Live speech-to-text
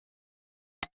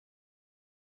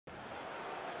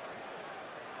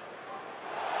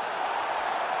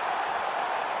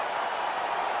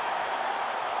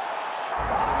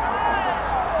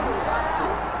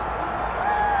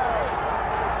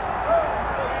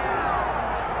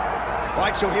All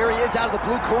right, so here he is out of the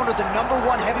blue corner, the #1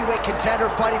 heavyweight contender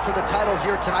fighting for the title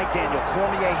here tonight, Daniel.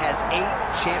 Cormier has 8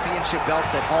 championship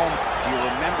belts at home. Do you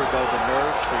remember, though, the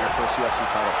nerves for your first UFC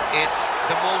title fight? It's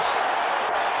the most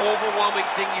overwhelming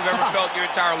thing you've ever felt in your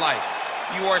entire life.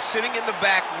 You are sitting in the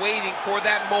back waiting for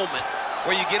that moment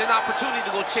where you get an opportunity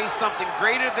to go chase something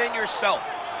greater than yourself.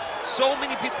 So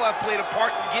many people have played a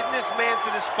part in getting this man to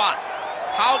this spot.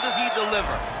 How does he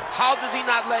deliver? How does he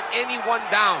not let anyone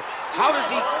down? How does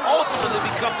he ultimately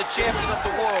become the champion of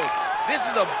the world? This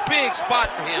is a big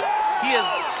spot for him. He is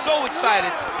so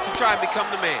excited to try and become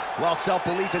the man. Well,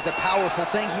 self-belief is a powerful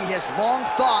thing. He has long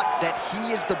thought that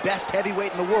he is the best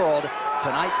heavyweight in the world.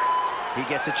 Tonight, he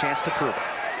gets a chance to prove it.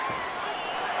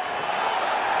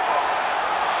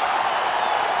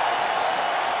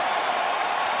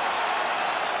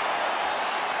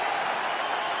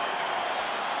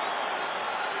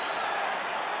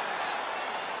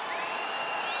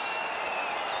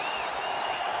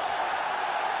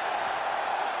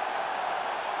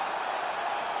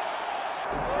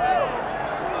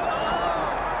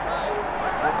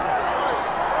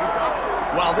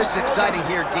 Well, this is exciting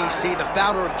here, DC. The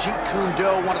founder of Jeet Kune Do,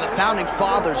 one of the founding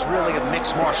fathers, really, of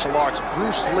mixed martial arts,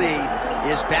 Bruce Lee,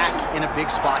 is back in a big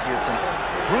spot here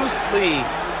tonight. Bruce Lee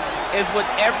is what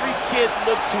every kid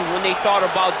looked to when they thought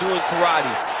about doing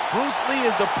karate. Bruce Lee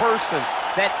is the person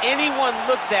that anyone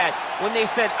looked at when they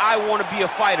said, I want to be a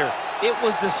fighter. It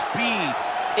was the speed.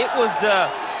 It was the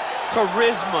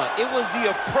charisma. It was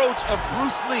the approach of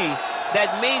Bruce Lee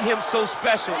that made him so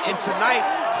special. And tonight,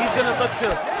 he's going to look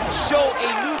to show a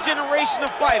new generation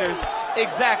of fighters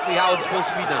exactly how it's supposed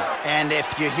to be done. And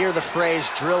if you hear the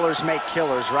phrase, drillers make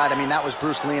killers, right? I mean, that was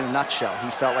Bruce Lee in a nutshell. He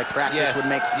felt like practice would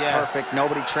make perfect.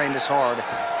 Nobody trained as hard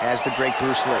as the great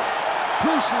Bruce Lee.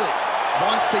 Bruce Lee,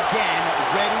 once again,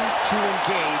 ready to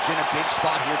engage in a big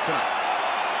spot here tonight.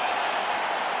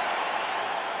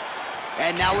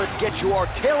 And now let's get you our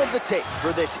tale of the tape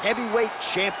for this heavyweight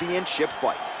championship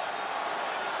fight.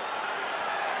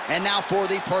 And now for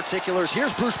the particulars,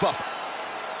 here's Bruce Buffer.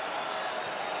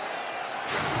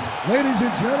 Ladies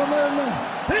and gentlemen,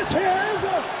 this is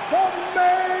the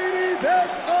main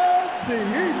event of the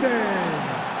evening.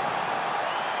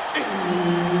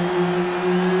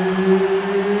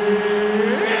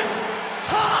 It's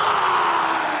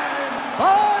time!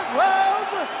 5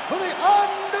 rounds for the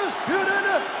undisputed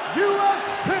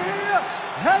UFC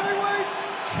Heavyweight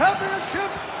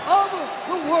Championship of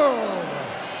the world.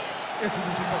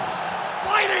 Introducing first,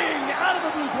 fighting out of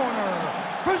the blue corner,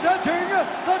 presenting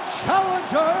the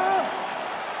challenger,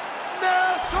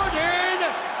 Nassourdine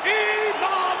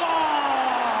Imavov.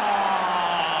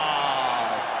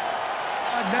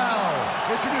 And now,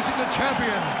 introducing the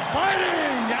champion,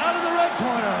 fighting out of the red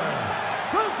corner,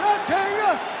 presenting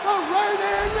the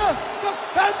reigning,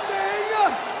 defending,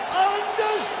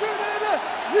 undisputed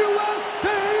UFC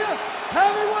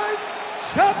Heavyweight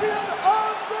Champion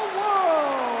of the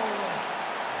world,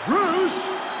 Bruce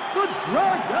the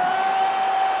Dragon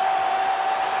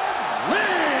Lee.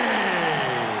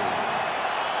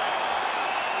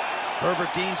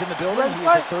 Herbert Dean's in the building.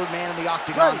 He's the 3rd man in the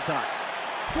octagon tonight.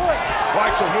 All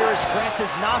right, so here is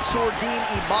Francis Nassourdine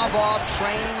Imavov,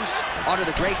 trains under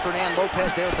the great Fernand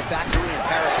Lopez there at the factory in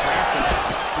Paris, France. And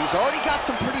he's already got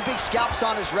some pretty big scalps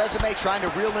on his resume, trying to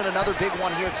reel in another big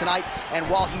one here tonight. And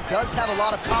while he does have a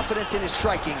lot of confidence in his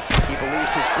striking, he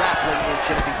believes his grappling is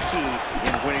going to be key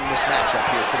in winning this matchup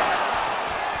here tonight.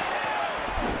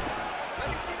 Let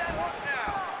me see that hook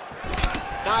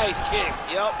now. Nice kick,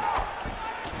 yep.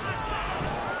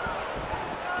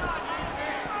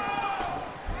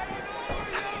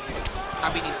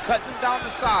 I mean, he's cutting them down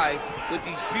to size with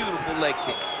these beautiful leg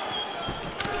kicks.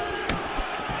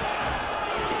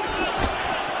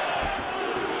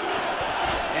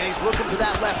 And he's looking for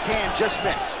that left hand, just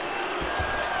missed.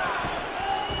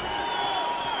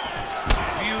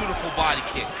 Beautiful body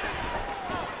kick.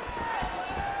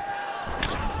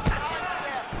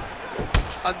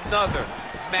 Another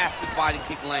massive body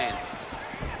kick lands.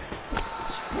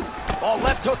 Oh,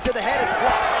 left hook to the head, it's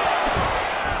blocked.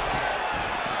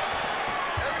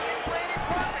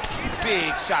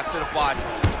 Big shot to the body.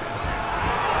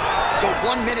 So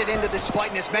 1 minute into this fight,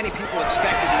 and as many people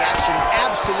expected, the action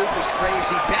absolutely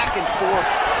crazy, back and forth.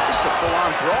 This is a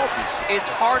full-on brawl. It's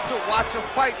hard to watch a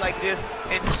fight like this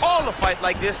and call a fight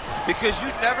like this because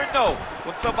you never know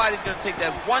when somebody's going to take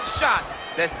that one shot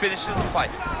that finishes the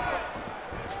fight.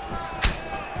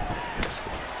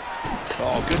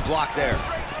 Oh, good block there.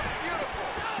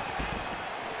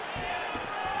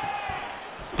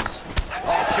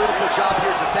 Oh, beautiful job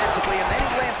here defensively. defensively, and then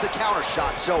he lands the counter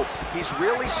shot. So he's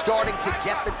really starting to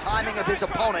get the timing of his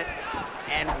opponent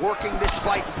and working this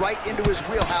fight right into his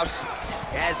wheelhouse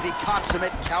as the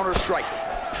consummate counter striker.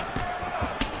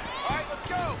 All right, let's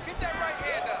go. Get that right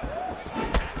hand up.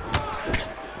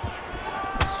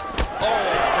 Oh,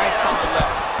 nice counter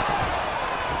left.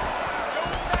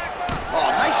 Oh,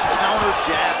 nice counter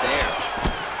jab there.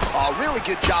 Oh, really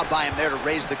good job by him there to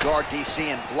raise the guard, DC,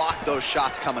 and block those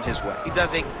shots coming his way. He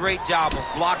does a great job of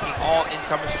blocking all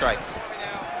incoming strikes.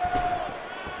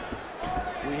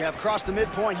 We have crossed the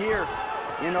midpoint here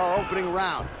in our opening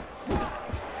round.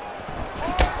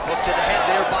 Hook to the head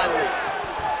there by Lee.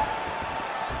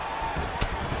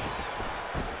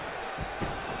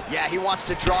 Yeah, he wants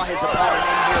to draw his opponent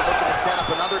in here, looking to set up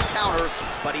another counter,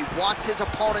 but he wants his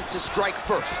opponent to strike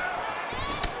first.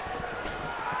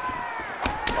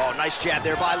 Oh, nice jab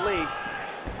there by Lee.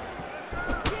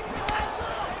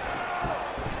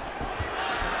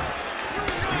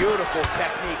 Beautiful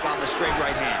technique on the straight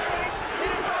right hand.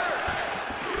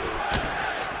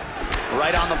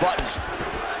 Right on the button.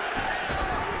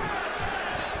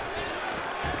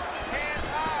 Hands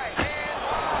high, hands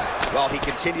high. Well, he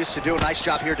continues to do a nice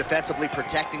job here defensively,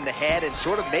 protecting the head and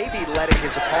sort of maybe letting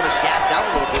his opponent gas out a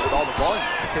little bit with all the volume.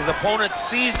 His opponent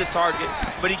sees the target,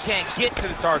 but he can't get to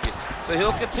the target. So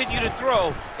he'll continue to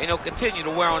throw, and he'll continue to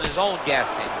wear on his own gas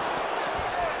tank.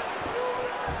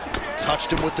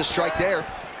 Touched him with the strike there.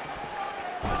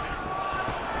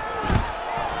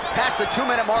 Past the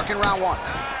 2-minute mark in round one.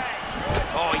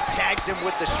 Oh, he tags him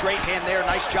with the straight hand there.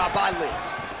 Nice job by Lee.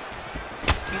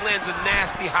 He lands a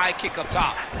nasty high kick up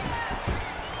top.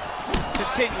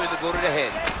 Continuing to go to the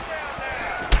head.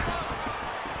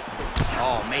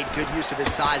 Oh, made good use of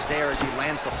his size there as he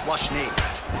lands the flush knee.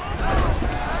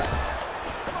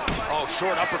 Oh,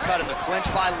 short uppercut in the clinch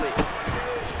by Lee.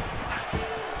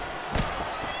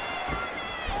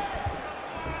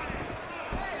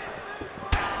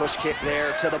 Push kick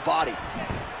there to the body.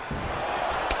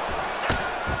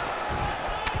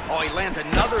 Oh, he lands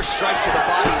another strike to the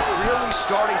body, really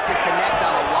starting to connect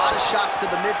on a lot of shots to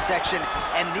the midsection,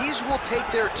 and these will take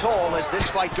their toll as this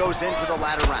fight goes into the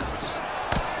latter rounds.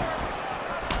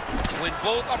 When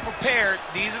both are prepared,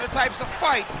 these are the types of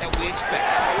fights that we expect.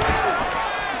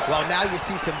 Well, now you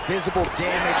see some visible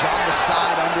damage on the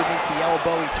side underneath the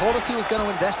elbow. He told us he was going to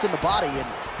invest in the body, and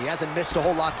he hasn't missed a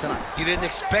whole lot tonight. You didn't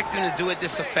expect him to do it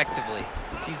this effectively.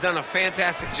 He's done a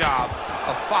fantastic job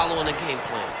of following a game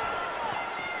plan.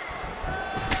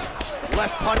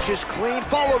 Left punch is clean,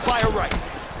 followed by a right.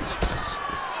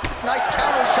 Nice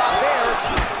counter shot there.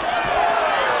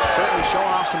 Certainly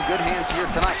showing off some good hands here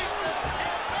tonight.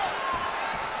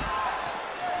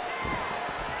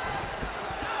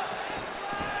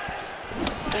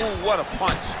 Ooh, what a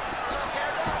punch.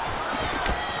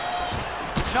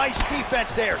 Nice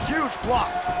defense there, huge block.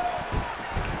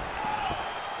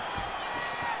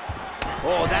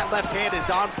 Oh, that left hand is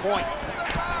on point.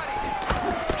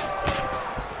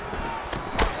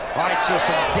 All right, so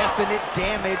some definite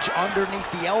damage underneath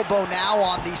the elbow now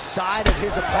on the side of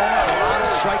his opponent. A lot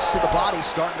of strikes to the body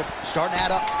starting to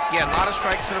add up. Yeah, a lot of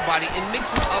strikes to the body and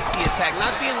mixing up the attack,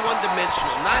 not being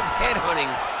one-dimensional, not headhunting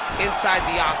inside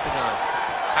the octagon.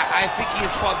 I think he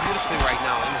has fought beautifully right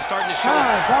now, and it's starting to show.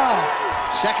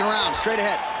 Second round, straight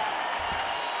ahead.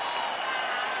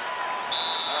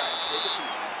 All right, take a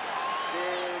seat.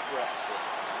 Big breaths for me.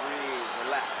 Breathe,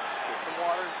 relax. Get some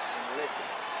water and listen.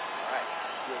 All right,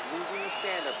 you're losing the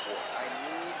stand-up board. I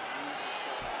need you to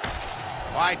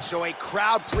stop. All right, so a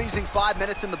crowd-pleasing 5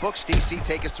 minutes in the books. DC,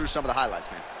 take us through some of the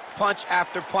highlights, man. Punch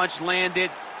after punch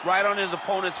landed right on his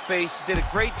opponent's face. Did a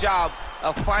great job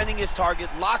of finding his target,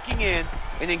 locking in,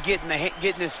 and then getting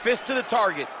his fist to the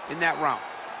target in that round.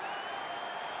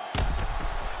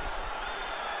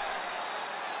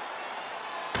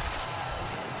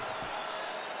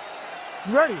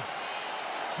 Ready.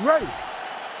 Ready.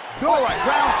 Go. All right,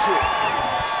 round two.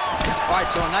 All right,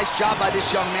 so a nice job by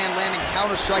this young man landing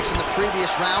counter strikes in the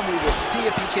previous round. We will see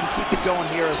if he can keep it going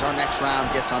here as our next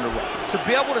round gets underway. To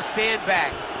be able to stand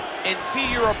back and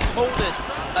see your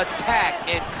opponent's attack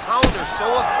and counter so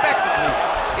effectively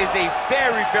is a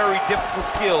very, very difficult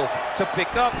skill to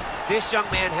pick up. This young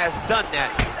man has done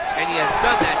that, and he has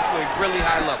done that to a really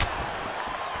high level.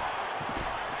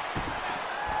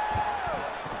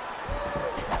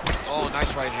 Oh,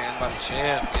 nice right hand by the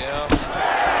champ, yeah.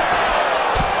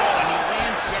 Oh, and he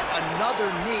lands yet another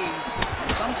knee.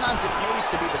 And sometimes it pays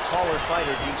to be the taller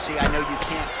fighter, DC. I know you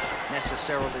can't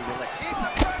necessarily relate.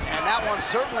 And that one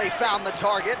certainly found the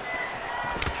target.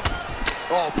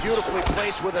 Oh, beautifully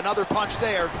placed with another punch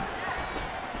there. Hands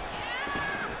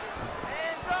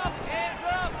up, hands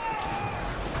up.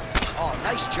 Oh,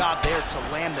 Nice job there to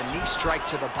land the knee strike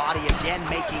to the body, again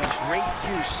making great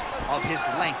use of his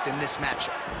length in this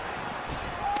matchup.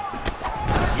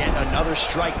 Yet another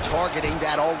strike targeting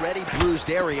that already bruised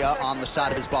area on the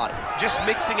side of his body. Just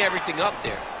mixing everything up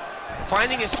there.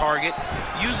 Finding his target,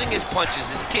 using his punches,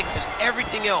 his kicks, and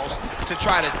everything else to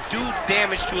try to do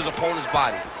damage to his opponent's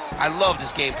body. I love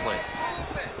this game plan.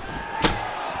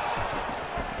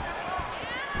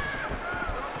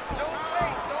 Don't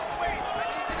wait. I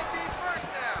need you to be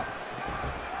first now.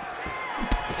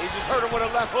 He just hurt him with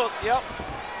a left hook, yep.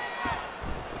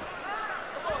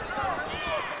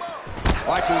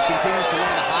 All right, so he continues to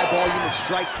land a high volume of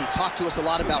strikes. He talked to us a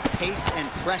lot about pace and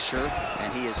pressure,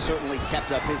 and he has certainly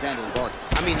kept up his end of the bargain.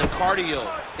 I mean, the cardio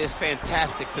is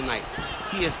fantastic tonight.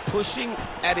 He is pushing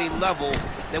at a level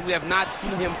that we have not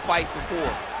seen him fight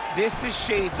before. This is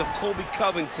shades of Colby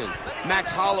Covington,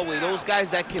 Max Holloway, those guys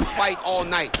that can fight all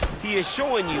night. He is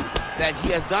showing you that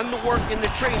he has done the work in the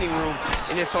training room,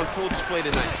 and it's on full display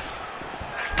tonight.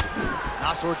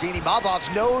 Nassourdine Imavov's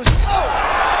nose.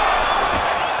 Oh!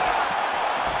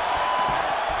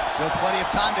 Still plenty of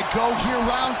time to go here,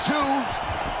 round two.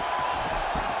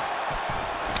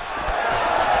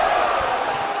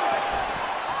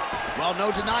 Well,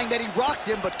 no denying that he rocked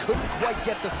him, but couldn't quite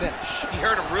get the finish. He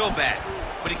hurt him real bad,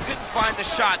 but he couldn't find the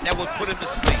shot that would put him to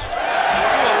sleep. He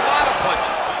threw a lot of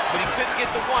punches, but he couldn't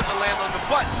get the one to land on the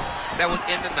button that would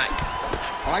end the night.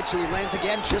 All right, so he lands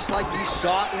again, just like we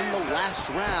saw in the last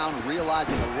round,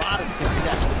 realizing a lot of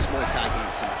success with his Muay Thai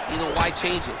game tonight. You know, why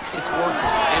change it? It's working,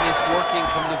 and it's working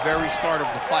from the very start of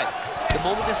the fight. The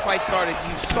moment this fight started,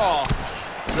 you saw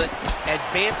the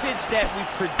advantage that we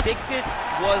predicted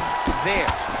was there.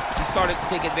 He started to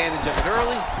take advantage of it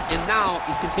early, and now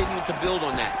he's continuing to build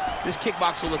on that. This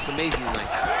kickboxer looks amazing tonight.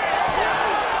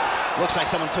 Looks like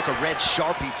someone took a red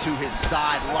Sharpie to his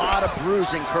side. A lot of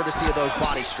bruising courtesy of those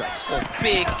body strikes. Oh,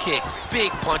 big kicks,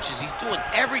 big punches. He's doing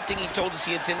everything he told us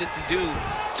he intended to do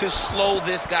to slow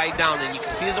this guy down. And you can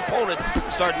see his opponent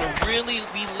starting to really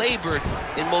be labored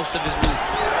in most of his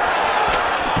movements.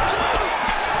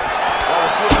 Well,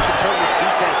 we'll see if he can turn this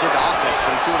defense into offense,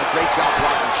 but he's doing a great job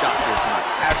blocking shots here tonight.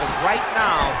 As of right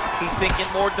now, he's thinking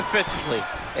more defensively,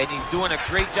 and he's doing a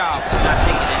great job of not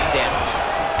taking any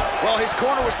damage. Well, his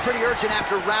corner was pretty urgent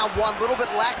after round one. A little bit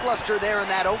lackluster there in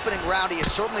that opening round. He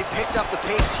has certainly picked up the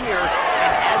pace here,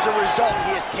 and as a result,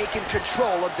 he has taken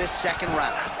control of this second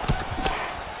round.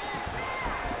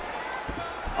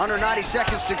 Under 90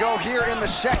 seconds to go here in the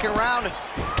second round.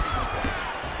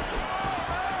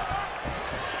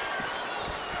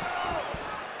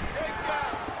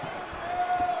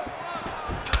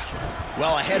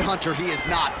 Well, a headhunter he is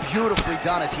not. Beautifully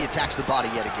done as he attacks the body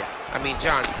yet again. I mean,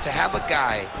 John, to have a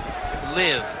guy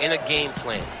live in a game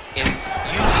plan and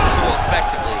use it so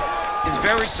effectively is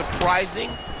very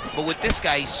surprising. But with this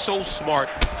guy, he's so smart,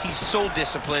 he's so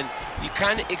disciplined, you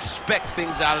kind of expect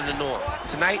things out of the norm.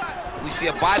 Tonight, we see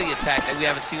a body attack that we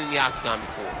haven't seen in the octagon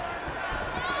before.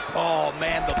 Oh,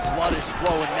 man, the blood is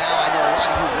flowing now. I know a lot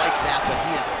of you like that, but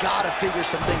he has got to figure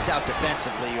some things out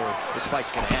defensively or this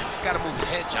fight's going to end. He's got to move his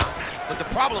head, John. But the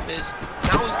problem is,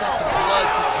 now he's got the blood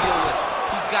to deal with.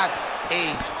 He's got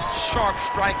a sharp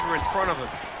striker in front of him.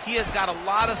 He has got a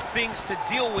lot of things to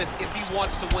deal with if he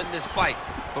wants to win this fight.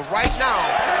 But right now,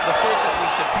 the focus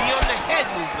needs to be on the head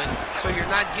movement so you're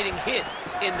not getting hit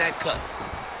in that cut.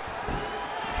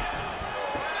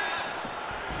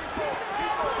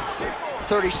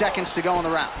 .30 seconds to go in the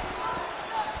round.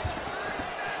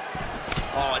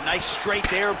 Oh, a nice straight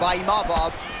there by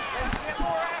Imavov.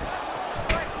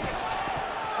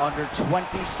 Under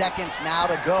 20 seconds now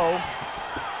to go.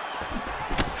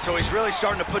 So he's really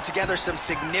starting to put together some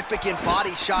significant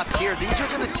body shots here. These are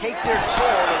going to take their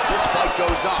toll as this fight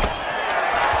goes on.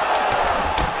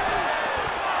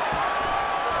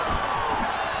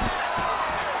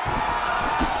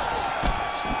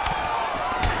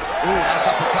 Ooh, nice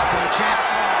uppercut from the champ.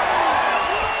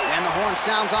 And the horn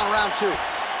sounds on round two.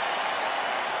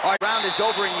 All right, round is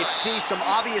over, and you see some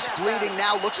obvious bleeding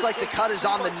now. Looks like the cut is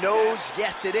on the nose.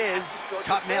 Yes, it is.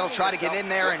 Cutman will try to get in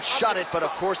there and shut it, but of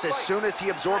course, as soon as he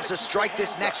absorbs a strike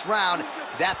this next round,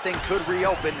 that thing could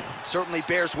reopen. Certainly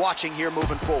bears watching here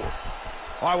moving forward.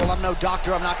 All right, well, I'm no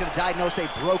doctor. I'm not going to diagnose a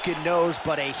broken nose,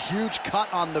 but a huge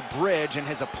cut on the bridge, and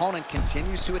his opponent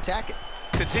continues to attack it.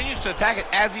 Continues to attack it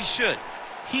as he should.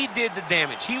 He did the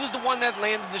damage. He was the one that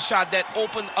landed the shot that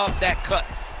opened up that cut.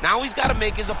 Now he's got to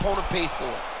make his opponent pay for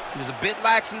it. He was a bit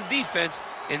lax in the defense,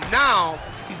 and now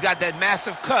he's got that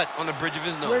massive cut on the bridge of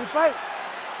his nose. Ready to fight?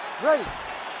 Ready.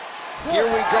 Here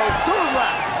we go, third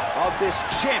round of this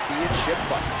championship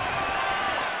fight.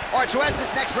 All right, so as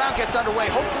this next round gets underway,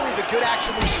 hopefully the good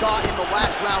action we saw in the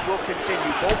last round will continue.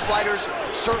 Both fighters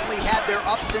certainly had their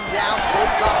ups and downs,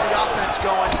 both got the offense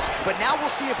going, but now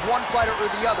we'll see if one fighter or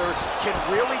the other can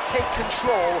really take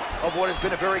control of what has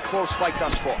been a very close fight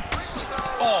thus far.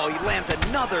 Oh, he lands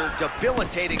another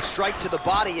debilitating strike to the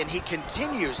body, and he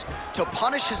continues to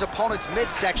punish his opponent's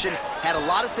midsection. Had a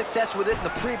lot of success with it in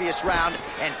the previous round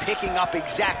and picking up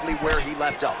exactly where he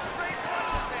left off.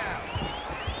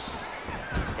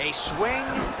 A swing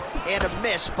and a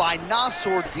miss by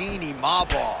Nassourdine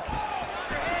Imavov.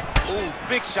 Ooh,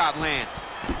 big shot lands.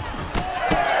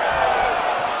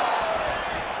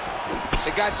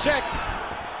 It got checked.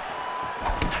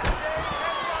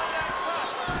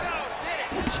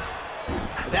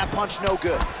 That punch no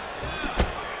good.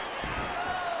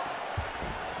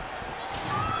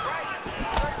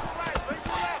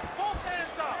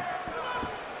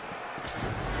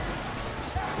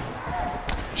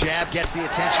 Jab gets the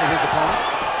attention of his opponent.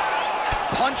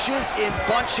 Punches in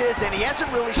bunches, and he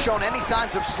hasn't really shown any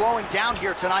signs of slowing down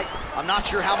here tonight. I'm not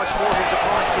sure how much more his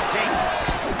opponent can take.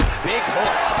 Big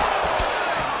hook.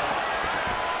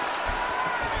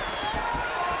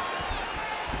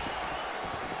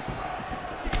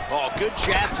 Oh, good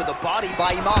jab to the body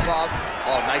by Imavov.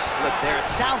 Oh, nice slip there. It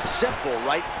sounds simple,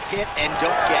 right? Hit and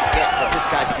don't get hit, but this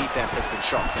guy's defense has been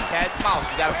sharp tonight. Cat and mouse.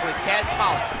 You got to play cat and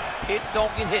mouse. Hit, don't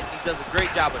get hit. He does a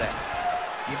great job of that.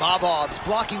 Imavov's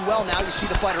blocking well now. You see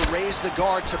the fighter raise the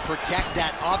guard to protect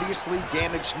that obviously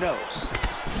damaged nose.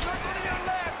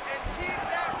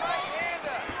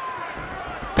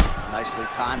 Nicely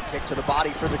timed kick to the body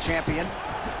for the champion.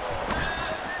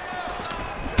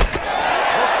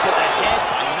 Hook to the head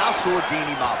by Nassourdine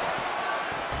Imavov.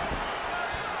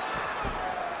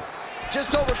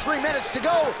 Just over 3 minutes to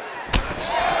go.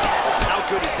 How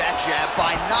good is that jab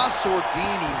by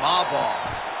Nassourdine Imavov?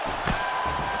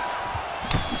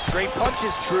 Straight punch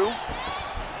is true.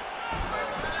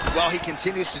 Well, he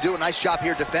continues to do a nice job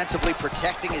here defensively,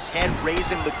 protecting his head,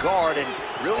 raising the guard, and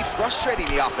really frustrating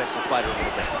the offensive fighter a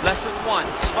little bit. Lesson 1,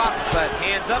 boxing class,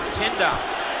 hands up, chin down.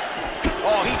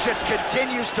 Oh, he just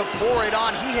continues to pour it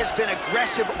on. He has been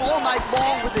aggressive all night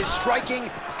long with his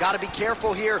striking. Got to be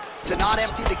careful here to not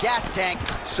empty the gas tank.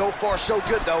 So far, so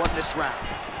good, though, in this round.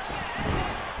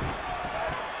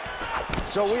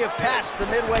 So we have passed the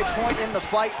midway point in the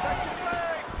fight.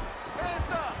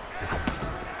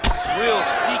 Real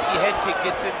sneaky head kick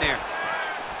gets in there.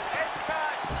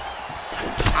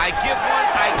 I give one,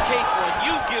 I take one.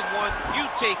 You give one, you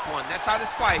take one. That's how this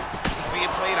fight is being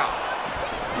played out.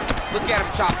 Look at him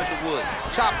chopping the wood.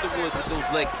 Chop the wood with those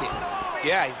leg kicks.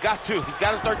 Yeah, he's got to. He's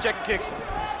got to start checking kicks.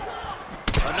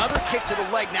 Another kick to the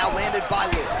leg now landed by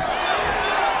Lee.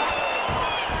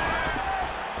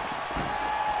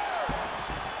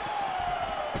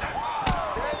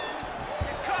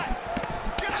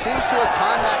 Seems to have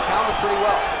timed that counter pretty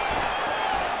well.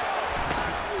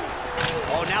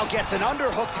 Oh, now gets an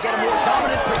underhook to get a more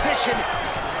dominant position.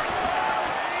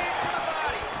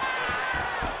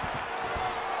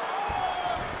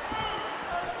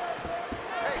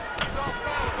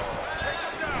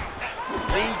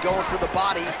 Lee going for the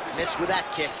body, missed with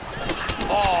that kick.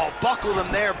 Oh, buckled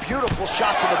him there, beautiful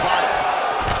shot to the body.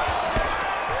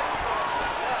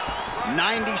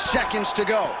 90 seconds to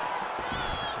go.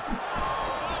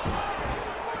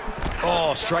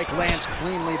 Oh, strike lands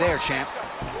cleanly there, champ.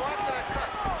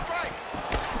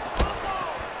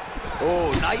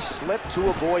 Oh, nice slip to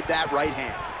avoid that right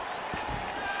hand.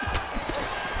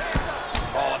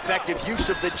 Oh, effective use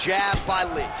of the jab by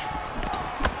Lee.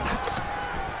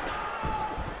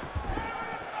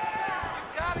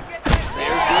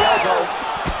 There's the elbow.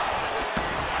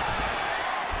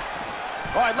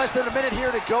 All right, less than a minute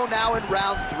here to go now in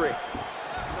round 3.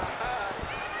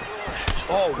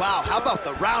 Oh, wow, how about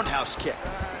the roundhouse kick?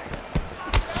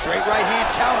 Straight right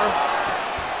hand counter.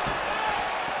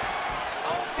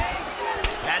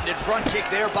 Patented front kick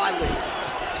there by Lee.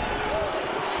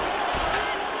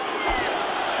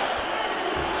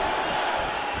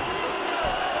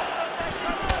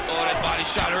 Oh, that body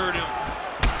shot hurt him.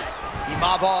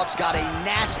 Imavov's got a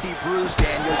nasty bruise,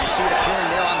 Daniel. You see it appearing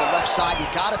there on the left side. You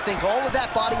got to think all of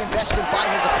that body investment by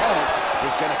his opponent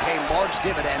is going to pay large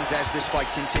dividends as this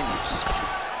fight continues.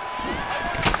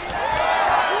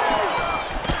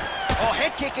 Oh,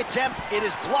 head kick attempt. It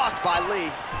is blocked by Lee.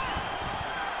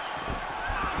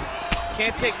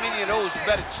 Can't take many of those. You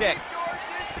better check.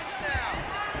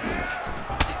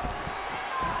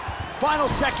 Final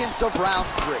seconds of round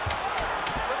 3.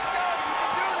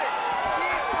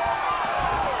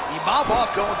 Imavov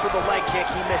going for the leg kick.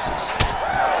 He misses.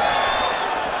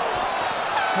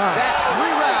 That's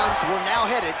 3 rounds. We're now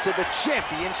headed to the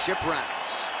championship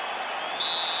rounds.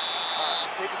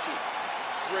 take a seat.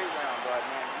 Great round, bud,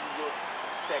 man. You look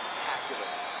spectacular.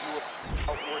 You were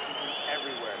outworking him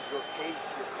everywhere. Your pace,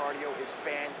 your cardio is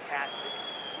fantastic.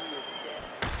 He is dead.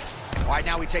 All right,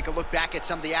 now we take a look back at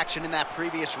some of the action in that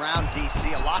previous round,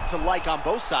 DC. A lot to like on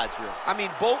both sides, really. I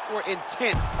mean, both were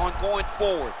intent on going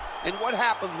forward. And what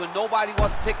happens when nobody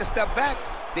wants to take a step back?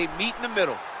 They meet in the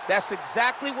middle. That's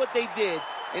exactly what they did,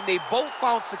 and they both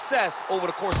found success over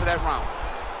the course of that round.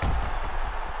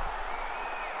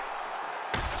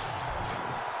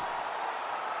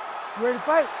 You ready to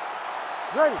fight?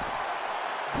 Ready.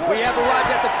 We have arrived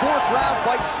at the 4th round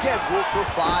fight scheduled for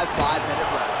 5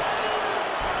 5-minute rounds.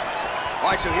 All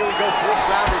right, so here we go. 4th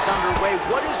round is underway.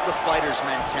 What is the fighter's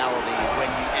mentality when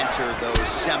you enter those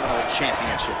seminal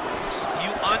championship rings? You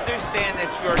understand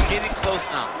that you are getting close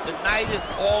now. The night is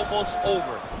almost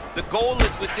over. The goal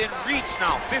is within reach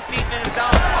now. 15 minutes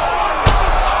down.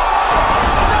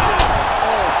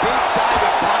 Oh, big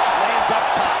diving punch lands up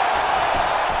top.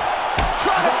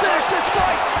 Trying to finish this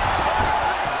fight.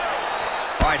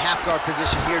 All right, half guard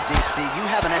position here, DC. You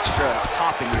have an extra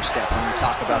hop in your step when you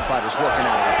talk about fighters working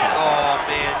out of this half guard. Oh,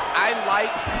 man. I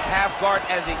like half guard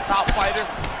as a top fighter.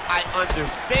 I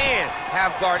understand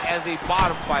half guard as a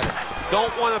bottom fighter.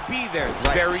 Don't want to be there.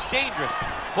 It's very dangerous.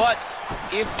 But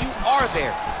if you are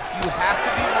there, you have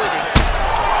to be winning.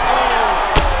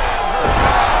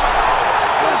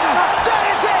 That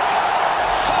is it!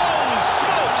 Holy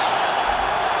smokes!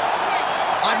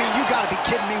 I mean, you got to be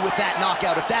kidding me with that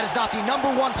knockout. If that is not the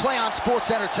 #1 play on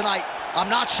SportsCenter tonight, I'm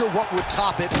not sure what would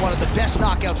top it. One of the best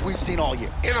knockouts we've seen all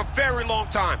year. In a very long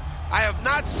time. I have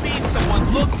not seen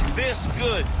someone look this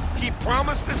good. He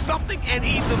promised us something, and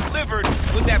he delivered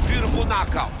with that beautiful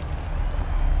knockout.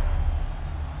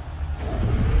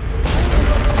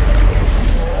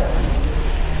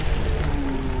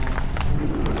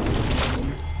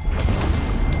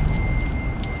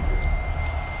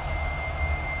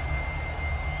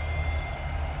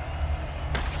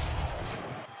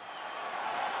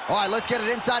 All right, let's get it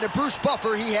inside to Bruce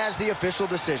Buffer. He has the official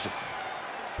decision.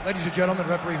 Ladies and gentlemen,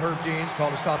 referee Herb Deans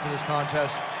called a stop to this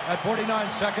contest at 49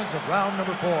 seconds of round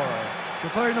number 4,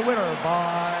 declaring the winner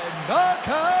by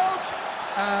knockout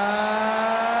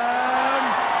and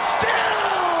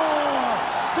still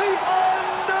the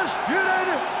undisputed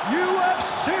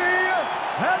UFC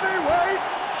heavyweight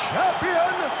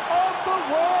champion of the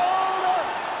world,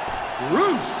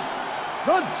 Bruce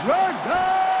the Dragon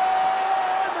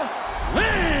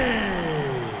Lee.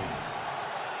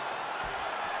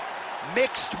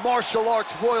 Mixed martial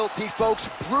arts royalty, folks.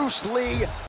 Bruce Lee